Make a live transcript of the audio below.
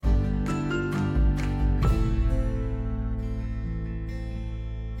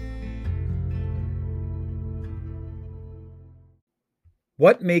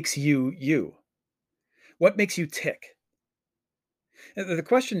What makes you you? What makes you tick? The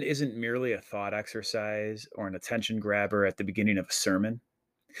question isn't merely a thought exercise or an attention grabber at the beginning of a sermon.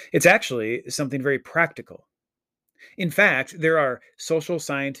 It's actually something very practical. In fact, there are social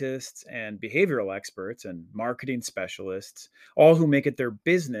scientists and behavioral experts and marketing specialists, all who make it their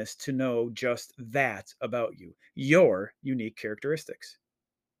business to know just that about you, your unique characteristics.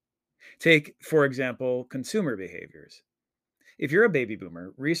 Take, for example, consumer behaviors. If you're a baby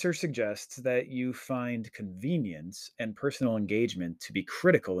boomer, research suggests that you find convenience and personal engagement to be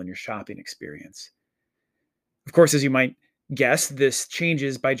critical in your shopping experience. Of course, as you might guess, this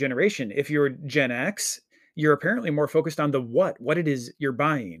changes by generation. If you're Gen X, you're apparently more focused on the what it is you're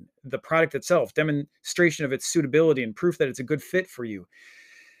buying, the product itself, demonstration of its suitability and proof that it's a good fit for you.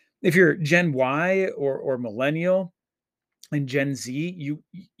 If you're Gen Y or millennial, and Gen Z,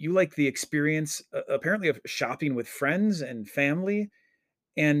 you like the experience apparently of shopping with friends and family,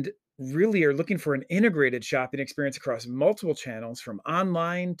 and really are looking for an integrated shopping experience across multiple channels from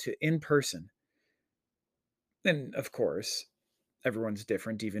online to in person. And of course, everyone's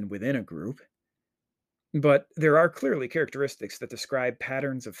different even within a group, but there are clearly characteristics that describe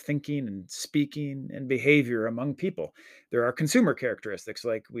patterns of thinking and speaking and behavior among people. There are consumer characteristics,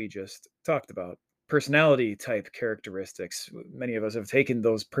 like we just talked about, personality type characteristics. Many of us have taken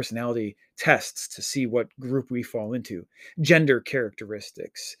those personality tests to see what group we fall into, gender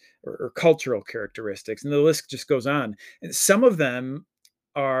characteristics or cultural characteristics, and the list just goes on. And some of them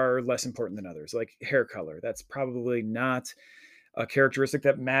are less important than others, like hair color. That's probably not a characteristic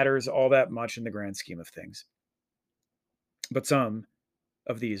that matters all that much in the grand scheme of things. But some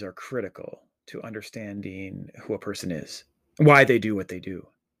of these are critical to understanding who a person is, why they do what they do.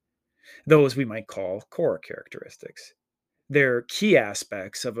 Those we might call core characteristics. They're key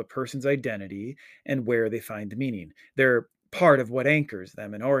aspects of a person's identity and where they find meaning. They're part of what anchors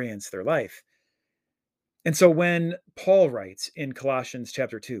them and orients their life. And so when Paul writes in Colossians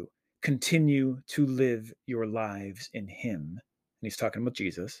chapter 2, continue to live your lives in him, and he's talking about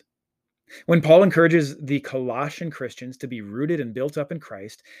Jesus. When Paul encourages the Colossian Christians to be rooted and built up in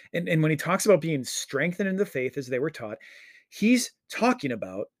Christ, and when he talks about being strengthened in the faith as they were taught, he's talking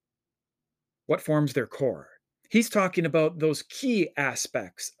about what forms their core. He's talking about those key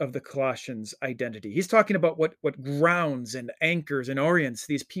aspects of the Colossians' identity. He's talking about what grounds and anchors and orients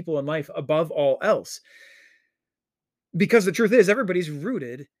these people in life above all else. Because the truth is, everybody's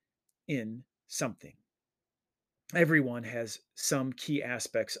rooted in something. Everyone has some key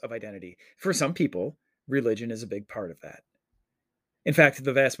aspects of identity. For some people, religion is a big part of that. In fact,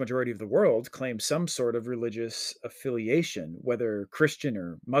 the vast majority of the world claims some sort of religious affiliation, whether Christian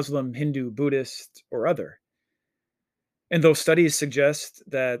or Muslim, Hindu, Buddhist, or other. And those studies suggest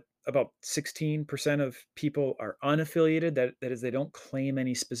that about 16% of people are unaffiliated, that is, they don't claim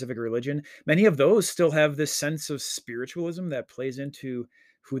any specific religion. Many of those still have this sense of spiritualism that plays into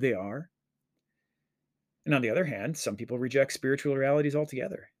who they are. And on the other hand, some people reject spiritual realities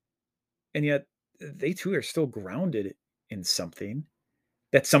altogether. And yet, they too are still grounded in something.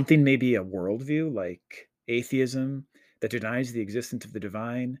 That something may be a worldview like atheism that denies the existence of the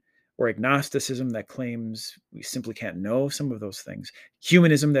divine, or agnosticism that claims we simply can't know some of those things,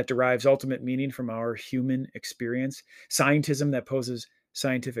 humanism that derives ultimate meaning from our human experience, scientism that poses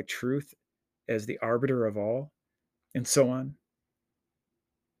scientific truth as the arbiter of all, and so on.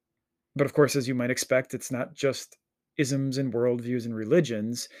 But of course, as you might expect, it's not just isms and worldviews and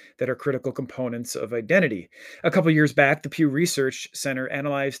religions that are critical components of identity. A couple years back, the Pew Research Center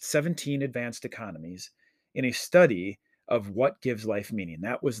analyzed 17 advanced economies in a study of what gives life meaning.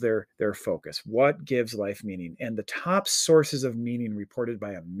 That was their focus. What gives life meaning? And the top sources of meaning reported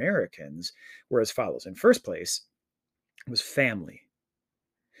by Americans were as follows. In first place was family.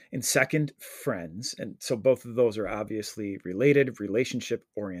 In second, friends. And so both of those are obviously related, relationship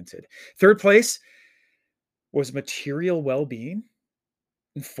oriented. Third place was material well being.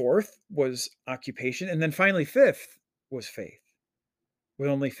 And fourth was occupation. And then finally, fifth was faith, with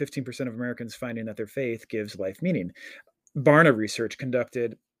only 15% of Americans finding that their faith gives life meaning. Barna Research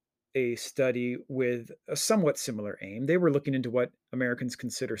conducted a study with a somewhat similar aim. They were looking into what Americans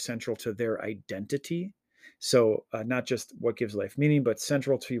consider central to their identity. So, not just what gives life meaning, but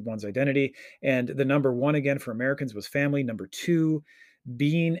central to one's identity. And the number one again for Americans was family. Number two,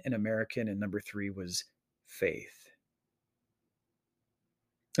 being an American. And number three was faith.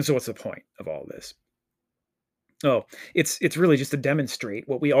 And so, what's the point of all this? Oh, it's really just to demonstrate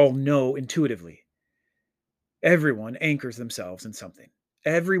what we all know intuitively. Everyone anchors themselves in something.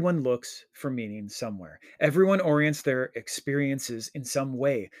 Everyone looks for meaning somewhere. Everyone orients their experiences in some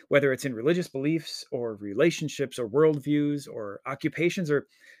way, whether it's in religious beliefs or relationships or worldviews or occupations or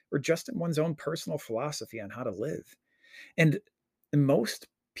just in one's own personal philosophy on how to live. And most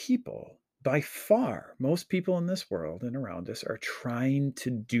people, by far, most people in this world and around us are trying to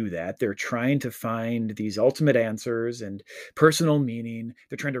do that. They're trying to find these ultimate answers and personal meaning.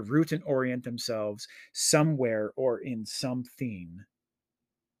 They're trying to root and orient themselves somewhere or in something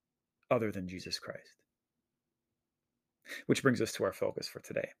other than Jesus Christ. Which brings us to our focus for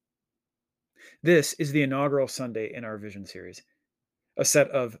today. This is the inaugural Sunday in our Vision series, a set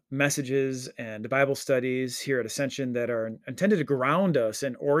of messages and Bible studies here at Ascension that are intended to ground us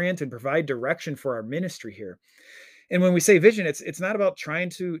and orient and provide direction for our ministry here. And when we say vision, it's not about trying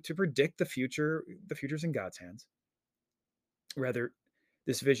to predict the future. The future's in God's hands. Rather,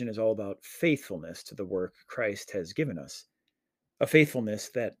 this vision is all about faithfulness to the work Christ has given us, a faithfulness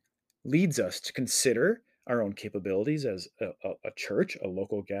that leads us to consider our own capabilities as a church, a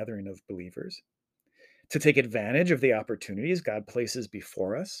local gathering of believers, to take advantage of the opportunities God places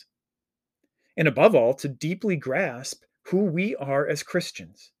before us, and above all, to deeply grasp who we are as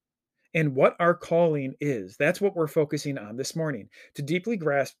Christians and what our calling is. That's what we're focusing on this morning, to deeply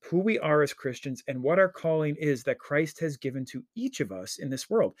grasp who we are as Christians and what our calling is that Christ has given to each of us in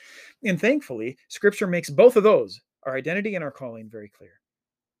this world. And thankfully, Scripture makes both of those, our identity and our calling, very clear.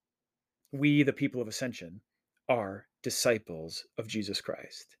 We, the people of Ascension, are disciples of Jesus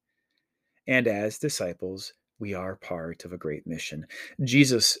Christ. And as disciples, we are part of a great mission.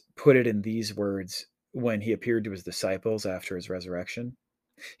 Jesus put it in these words when he appeared to his disciples after his resurrection.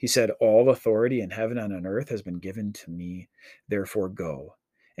 He said, "All authority in heaven and on earth has been given to me. Therefore, go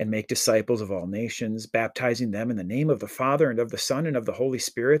and make disciples of all nations, baptizing them in the name of the Father and of the Son and of the Holy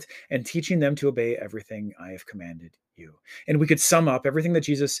Spirit, and teaching them to obey everything I have commanded you." And we could sum up everything that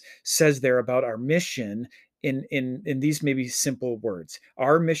Jesus says there about our mission in these maybe simple words.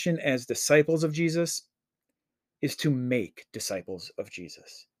 Our mission as disciples of Jesus is to make disciples of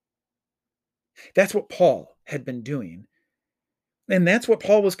Jesus. That's what Paul had been doing. And that's what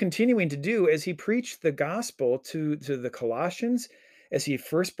Paul was continuing to do as he preached the gospel to the Colossians, as he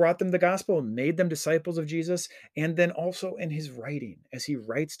first brought them the gospel and made them disciples of Jesus, and then also in his writing, as he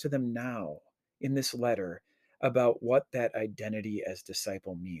writes to them now in this letter about what that identity as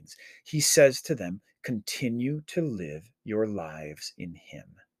disciple means. He says to them, continue to live your lives in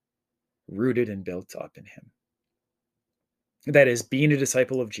him, rooted and built up in him. That is, being a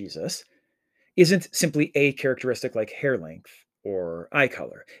disciple of Jesus isn't simply a characteristic like hair length or eye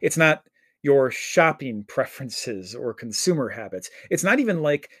color. It's not your shopping preferences or consumer habits. It's not even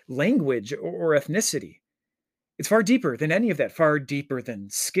like language or ethnicity. It's far deeper than any of that, far deeper than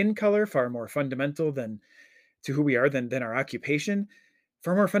skin color, far more fundamental than to who we are than our occupation,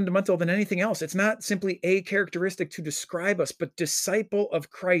 far more fundamental than anything else. It's not simply a characteristic to describe us, but disciple of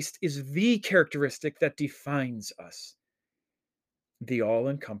Christ is the characteristic that defines us, the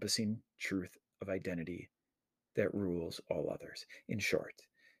all-encompassing truth of identity that rules all others. In short,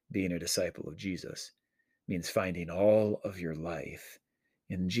 being a disciple of Jesus means finding all of your life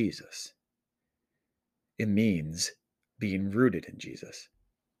in Jesus. It means being rooted in Jesus.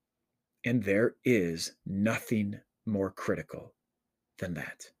 And there is nothing more critical than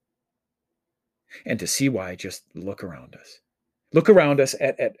that. And to see why, just look around us. Look around us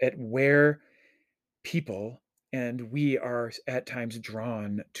at where people and we are at times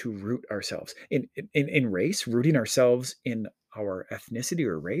drawn to root ourselves in race, rooting ourselves in our ethnicity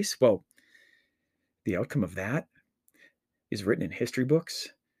or race. Well, the outcome of that is written in history books,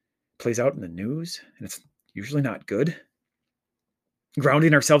 plays out in the news, and it's usually not good.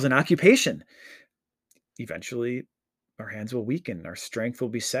 Grounding ourselves in occupation. Eventually, our hands will weaken, our strength will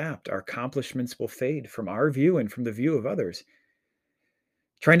be sapped, our accomplishments will fade from our view and from the view of others.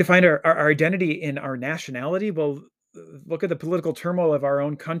 Trying to find our identity in our nationality. Well, look at the political turmoil of our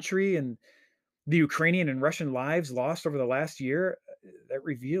own country and the Ukrainian and Russian lives lost over the last year. That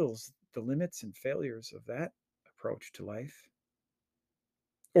reveals the limits and failures of that approach to life.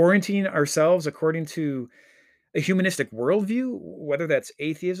 Orienting ourselves according to a humanistic worldview, whether that's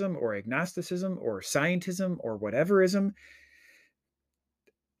atheism or agnosticism or scientism or whateverism,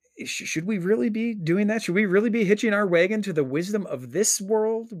 should we really be doing that? Should we really be hitching our wagon to the wisdom of this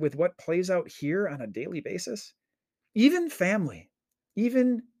world with what plays out here on a daily basis? Even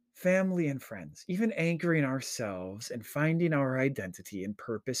even family and friends, even anchoring ourselves and finding our identity and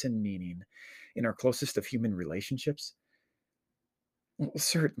purpose and meaning in our closest of human relationships. Well,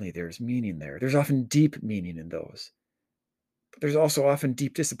 certainly there's meaning there. There's often deep meaning in those. But there's also often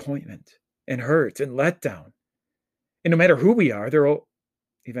deep disappointment and hurt and letdown. And no matter who we are, there will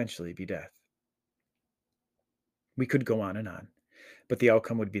eventually be death. We could go on, but the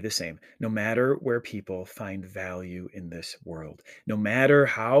outcome would be the same. No matter where people find value in this world, no matter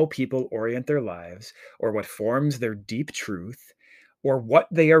how people orient their lives or what forms their deep truth or what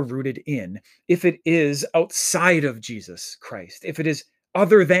they are rooted in, if it is outside of Jesus Christ, if it is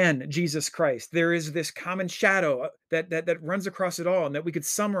other than Jesus Christ, there is this common shadow that runs across it all and that we could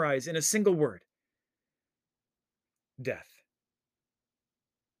summarize in a single word: death,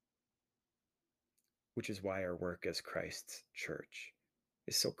 which is why our work as Christ's church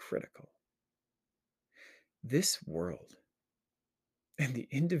is so critical. This world and the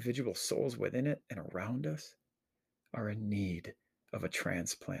individual souls within it and around us are in need of a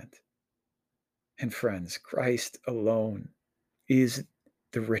transplant. And friends, Christ alone is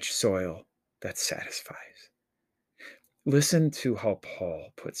the rich soil that satisfies. Listen to how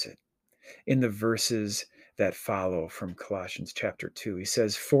Paul puts it in the verses that follow from Colossians chapter 2. He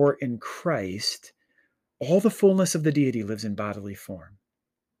says, "For in Christ all the fullness of the deity lives in bodily form,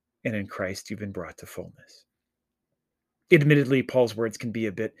 and in Christ you've been brought to fullness." Admittedly, Paul's words can be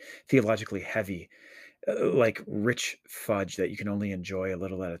a bit theologically heavy, like rich fudge that you can only enjoy a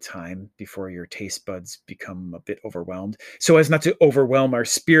little at a time before your taste buds become a bit overwhelmed. So as not to overwhelm our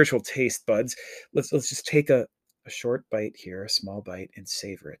spiritual taste buds, let's just take a short bite here, a small bite, and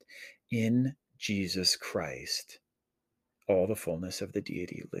savor it. In Jesus Christ, all the fullness of the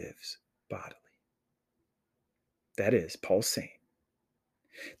deity lives bodily. That is, Paul's saying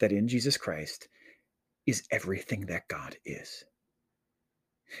that in Jesus Christ is everything that God is.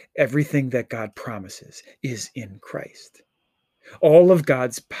 Everything that God promises is in Christ. All of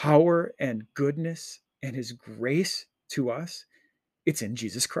God's power and goodness and his grace to us, it's in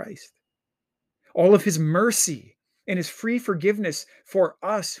Jesus Christ. All of his mercy and his free forgiveness for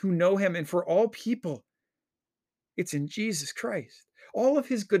us who know him and for all people, it's in Jesus Christ. All of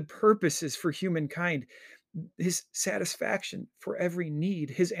his good purposes for humankind, his satisfaction for every need,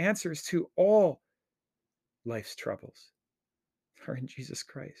 his answers to all life's troubles are in Jesus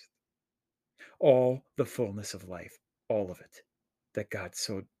Christ. All the fullness of life, all of it, that God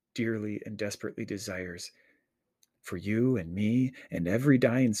so dearly and desperately desires for you and me and every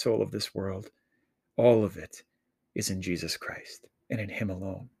dying soul of this world, all of it is in Jesus Christ and in him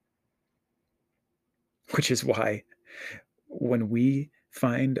alone. Which is why when we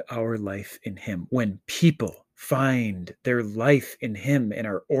find our life in him, when people find their life in him and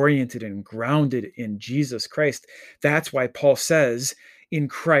are oriented and grounded in Jesus Christ, that's why Paul says, in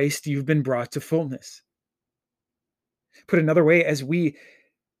Christ you've been brought to fullness. Put another way, as we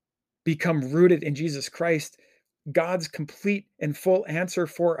become rooted in Jesus Christ, God's complete and full answer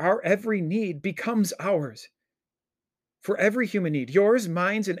for our every need becomes ours. For every human need, yours,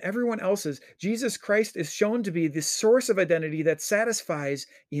 mine, and everyone else's, Jesus Christ is shown to be the source of identity that satisfies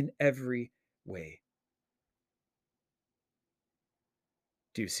in every way.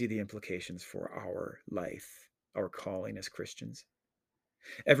 Do you see the implications for our life, our calling as Christians?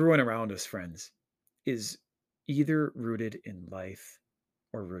 Everyone around us, friends, is either rooted in life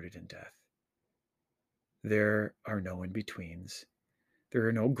or rooted in death. There are no in-betweens. There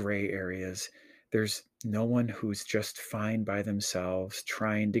are no gray areas. There's no one who's just fine by themselves,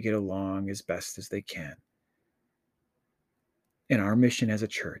 trying to get along as best as they can. And our mission as a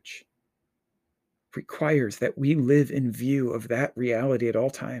church requires that we live in view of that reality at all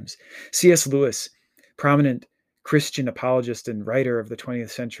times. C.S. Lewis, prominent Christian apologist and writer of the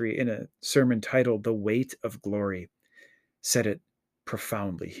 20th century, in a sermon titled "The Weight of Glory," said it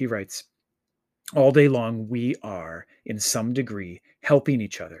profoundly. He writes, "All day long, we are, in some degree, helping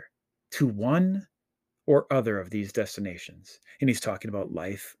each other to one or other of these destinations." And he's talking about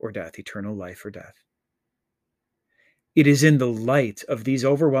life or death, eternal life or death. It is in the light of these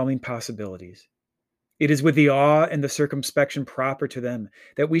overwhelming possibilities, it is with the awe and the circumspection proper to them,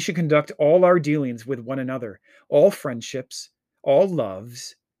 that we should conduct all our dealings with one another, all friendships, all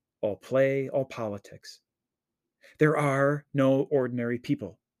loves, all play, all politics. There are no ordinary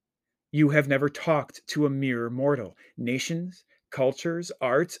people. You have never talked to a mere mortal. Nations, cultures,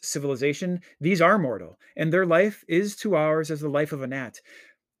 arts, civilization, these are mortal, and their life is to ours as the life of a gnat.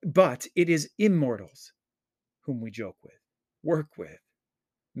 But it is immortals whom we joke with, work with,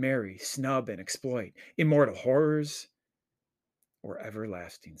 marry, snub, and exploit, immortal horrors or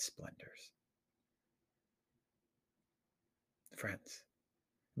everlasting splendors. Friends,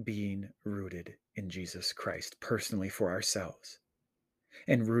 being rooted in Jesus Christ personally for ourselves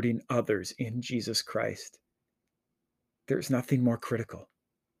and rooting others in Jesus Christ, there's nothing more critical.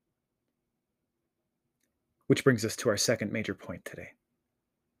 Which brings us to our second major point today.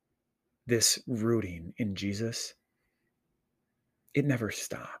 This rooting in Jesus It never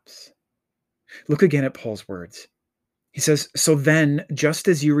stops. Look again at Paul's words. He says, "So then, just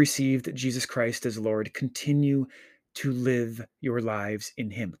as you received Jesus Christ as Lord, continue to live your lives in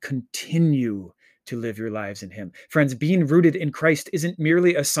him." Continue to live your lives in him. Friends, being rooted in Christ isn't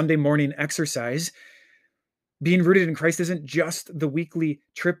merely a Sunday morning exercise. Being rooted in Christ isn't just the weekly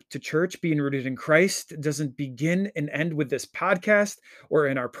trip to church. Being rooted in Christ doesn't begin and end with this podcast or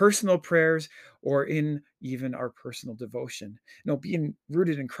in our personal prayers or in even our personal devotion. No, being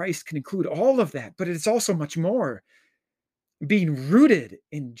rooted in Christ can include all of that, but it's also much more. Being rooted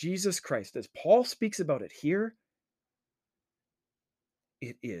in Jesus Christ, as Paul speaks about it here,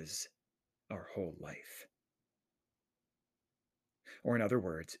 it is our whole life. Or in other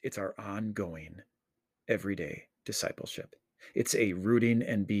words, it's our ongoing, everyday discipleship. It's a rooting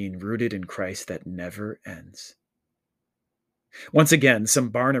and being rooted in Christ that never ends. Once again,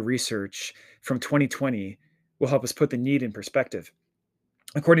 some Barna research from 2020 will help us put the need in perspective.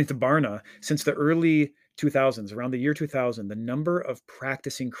 According to Barna, since the early 2000s, around the year 2000, the number of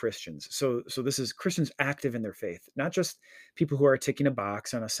practicing Christians, so this is Christians active in their faith, not just people who are ticking a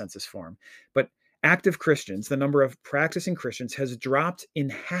box on a census form, but active Christians, the number of practicing Christians has dropped in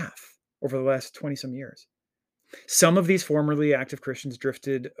half over the last 20 some years. Some of these formerly active Christians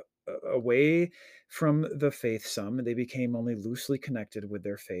drifted away from the faith, some, and they became only loosely connected with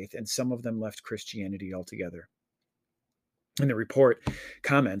their faith, and some of them left Christianity altogether. And the report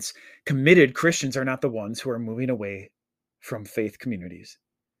comments, committed Christians are not the ones who are moving away from faith communities.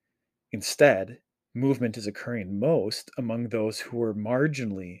 Instead, movement is occurring most among those who are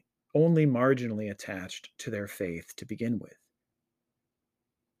only marginally attached to their faith to begin with.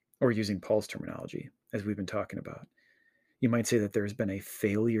 Or using Paul's terminology, as we've been talking about, you might say that there's been a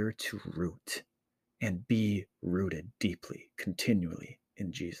failure to root and be rooted deeply, continually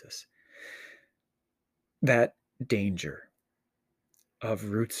in Jesus. That danger of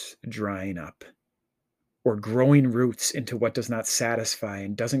roots drying up or growing roots into what does not satisfy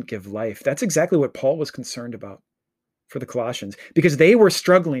and doesn't give life, that's exactly what Paul was concerned about for the Colossians, because they were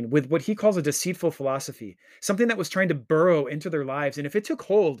struggling with what he calls a deceitful philosophy, something that was trying to burrow into their lives. And if it took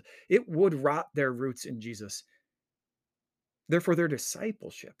hold, it would rot their roots in Jesus. Therefore, their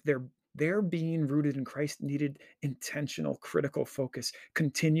discipleship, their being rooted in Christ needed intentional, critical focus.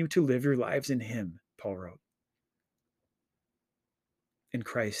 Continue to live your lives in him, Paul wrote. In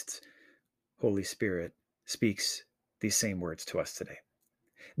Christ's Holy Spirit speaks these same words to us today.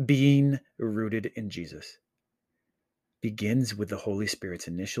 Being rooted in Jesus begins with the Holy Spirit's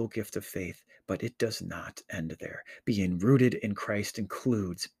initial gift of faith, but it does not end there. Being rooted in Christ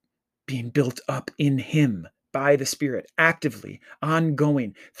includes being built up in him by the Spirit, actively,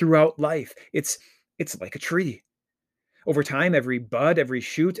 ongoing, throughout life. It's like a tree. Over time, every bud, every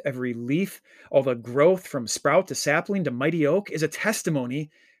shoot, every leaf, all the growth from sprout to sapling to mighty oak is a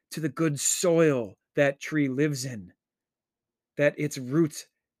testimony to the good soil that tree lives in, that its roots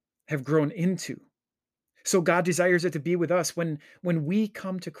have grown into. So God desires it to be with us when we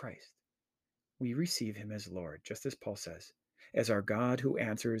come to Christ. We receive him as Lord, just as Paul says, as our God who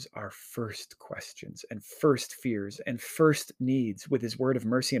answers our first questions and first fears and first needs with his word of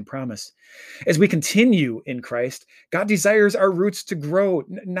mercy and promise. As we continue in Christ, God desires our roots to grow,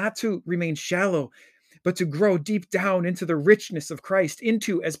 not to remain shallow, but to grow deep down into the richness of Christ,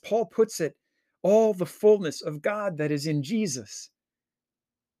 into, as Paul puts it, all the fullness of God that is in Jesus.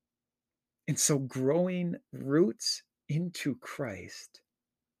 And so growing roots into Christ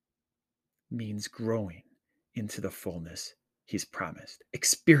means growing into the fullness he's promised,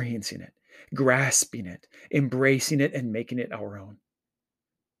 experiencing it, grasping it, embracing it, and making it our own.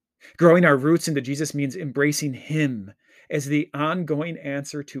 Growing our roots into Jesus means embracing him as the ongoing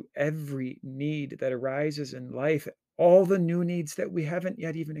answer to every need that arises in life, all the new needs that we haven't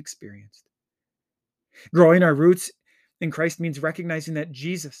yet even experienced. Growing our roots in Christ means recognizing that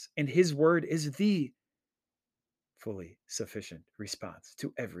Jesus and his word is the fully sufficient response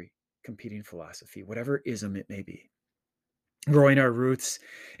to every competing philosophy, whatever ism it may be. Growing our roots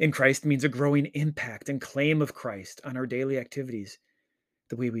in Christ means a growing impact and claim of Christ on our daily activities,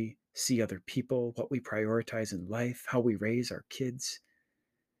 the way we see other people, what we prioritize in life, how we raise our kids.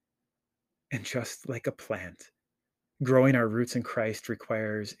 And just like a plant, growing our roots in Christ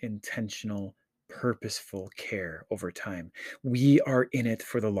requires intentional, purposeful care over time. We are in it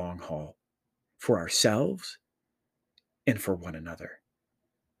for the long haul, for ourselves and for one another.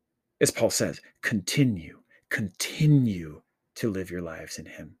 As Paul says, continue to live your lives in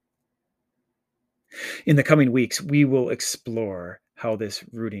him. In the coming weeks, we will explore how this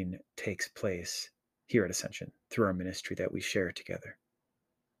rooting takes place here at Ascension through our ministry that we share together.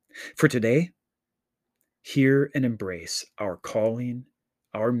 For today, Hear and embrace our calling,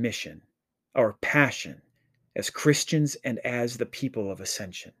 our mission, our passion as Christians and as the people of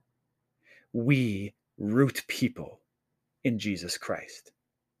Ascension. We root people in Jesus Christ.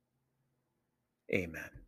 Amen.